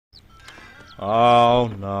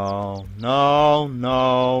Oh no, no,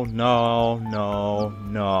 no, no, no,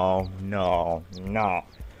 no, no, no.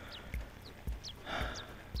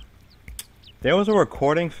 There was a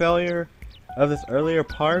recording failure of this earlier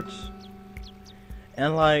parts,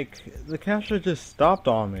 and like, the capture just stopped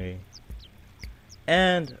on me.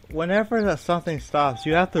 And whenever that something stops,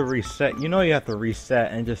 you have to reset. You know you have to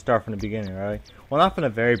reset and just start from the beginning, right? Well, not from the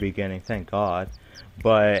very beginning, thank God.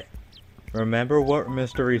 But remember what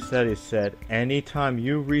Mr. Resetti said. Anytime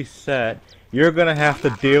you reset, you're gonna have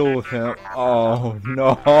to deal with him. Oh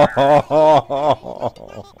no!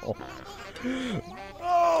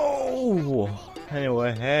 Oh!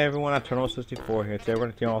 Anyway, hey everyone, Anthon-64 here. Today we're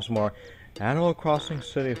gonna deal with some more Animal Crossing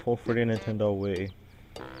City for the Nintendo Wii.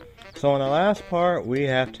 So in the last part, we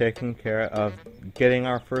have taken care of getting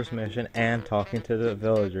our first mission and talking to the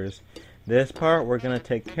villagers. This part, we're going to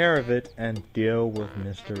take care of it and deal with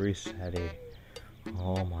Mr. Resetti.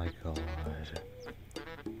 Oh my god.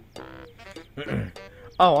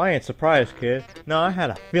 Oh, I ain't surprised, kid. No, I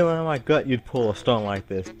had a feeling in my gut you'd pull a stunt like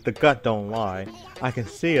this. The gut don't lie. I can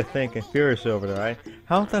see you thinking furiously over there, right?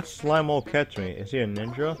 How'd that slime-o catch me? Is he a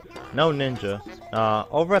ninja? No ninja.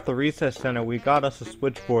 Over at the reset center, we got us a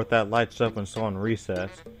switchboard that lights up when someone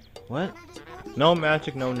resets. What? No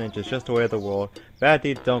magic, no ninjas, just the way of the world. Bad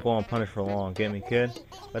deeds don't go unpunished for long, get me, kid?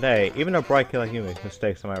 But hey, even a bright kid like you makes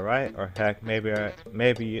mistakes, am I right? Or heck, maybe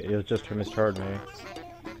you just misheard me.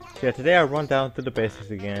 So yeah, today I run down to the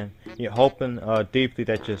basics again, hoping deeply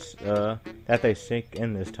that that they sink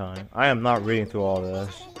in this time. I am not reading through all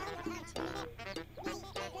this.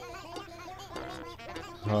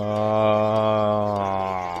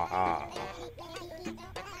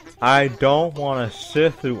 I don't want to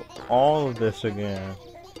sit through all of this again.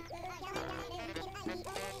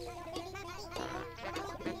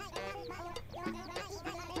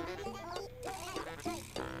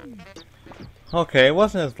 Okay, it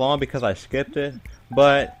wasn't as long because I skipped it,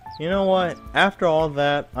 but you know what? After all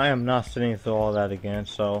that, I am not sitting through all that again,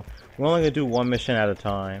 so we're only gonna do one mission at a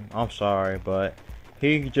time. I'm sorry, but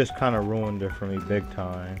he just kind of ruined it for me big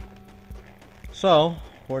time. So,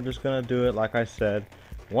 we're just gonna do it like I said,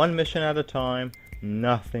 one mission at a time,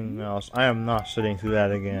 nothing else. I am not sitting through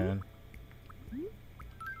that again.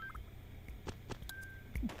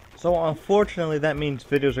 So unfortunately, that means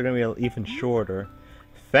videos are gonna be even shorter.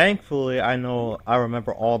 Thankfully, I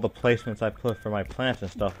remember all the placements I put for my plants and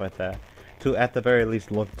stuff like that, to at the very least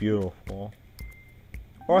look beautiful.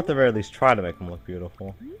 Or at the very least try to make them look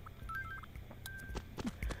beautiful.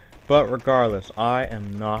 But regardless, I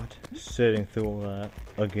am not sitting through all that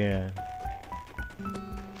again.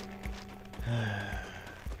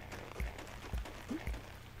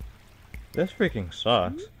 This freaking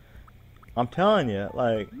sucks. I'm telling you,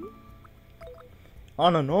 like,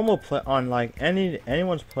 on a normal like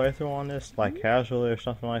anyone's playthrough on this, like casually or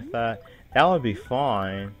something like that, that would be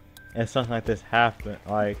fine. If something like this happened,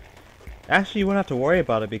 like, actually you wouldn't have to worry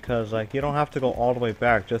about it because like you don't have to go all the way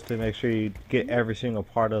back just to make sure you get every single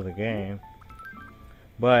part of the game.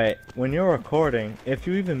 But when you're recording, if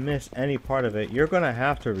you even miss any part of it, you're gonna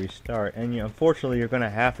have to restart, and unfortunately you're gonna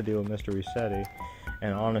have to deal with Mr. Resetti.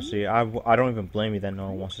 And honestly, I don't even blame you that no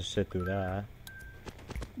one wants to sit through that.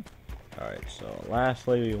 Alright, so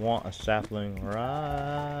lastly we want a sapling right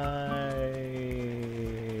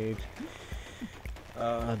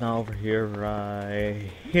now over here, right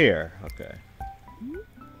here. Okay.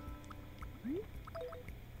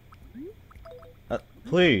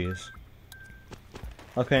 Please.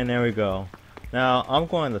 Okay, and there we go. Now I'm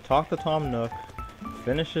going to talk to Tom Nook,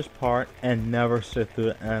 finish this part, and never sit through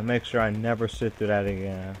it, and make sure I never sit through that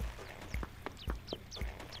again.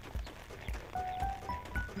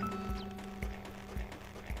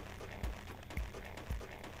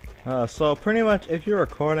 So pretty much, if you're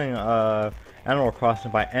recording Animal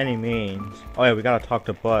Crossing by any means, oh yeah, we gotta talk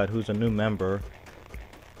to Bud, who's a new member.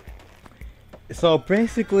 So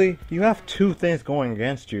basically, you have two things going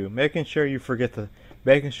against you: making sure you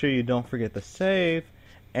don't forget to save,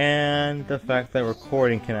 and the fact that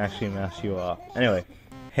recording can actually mess you up. Anyway,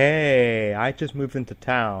 hey, I just moved into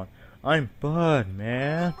town. I'm Bud,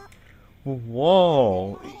 man.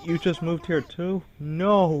 Whoa, you just moved here too?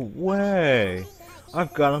 No way.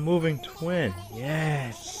 I've got a moving twin.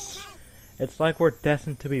 Yes. It's like we're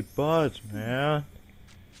destined to be buds, man.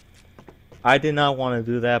 I did not want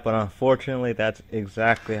to do that, but unfortunately that's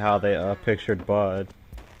exactly how they pictured Bud.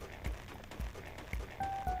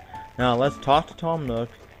 Now let's talk to Tom Nook,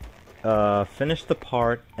 finish the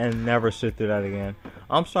part, and never sit through that again.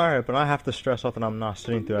 I'm sorry, but I have to stress out that I'm not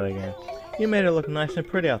sitting through that again. You made it look nice and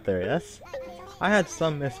pretty out there, yes? I had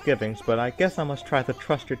some misgivings, but I guess I must try to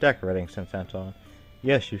trust your decorating sense, Anton.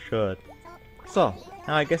 Yes, you should. So,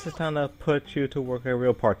 now I guess it's time to put you to work a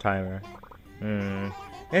real part-timer.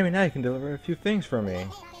 Maybe now you can deliver a few things for me.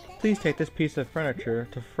 Please take this piece of furniture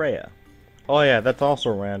to Freya. Oh yeah, that's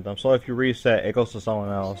also random, so if you reset, it goes to someone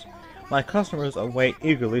else. My customers await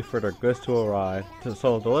eagerly for their goods to arrive,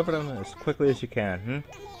 so deliver them as quickly as you can,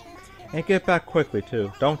 And get back quickly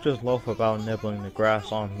too. Don't just loaf about nibbling the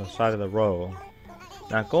grass on the side of the road.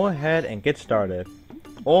 Now go ahead and get started.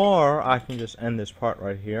 Or I can just end this part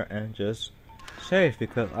right here and just save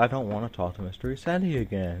because I don't want to talk to Mr. Resetti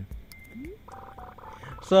again.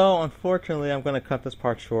 So unfortunately I'm going to cut this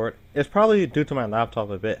part short. It's probably due to my laptop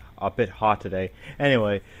a bit hot today.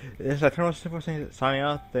 Anyway, this is Actorios signing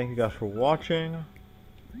out. Thank you guys for watching.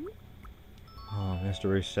 Oh, Mr.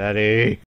 Resetti.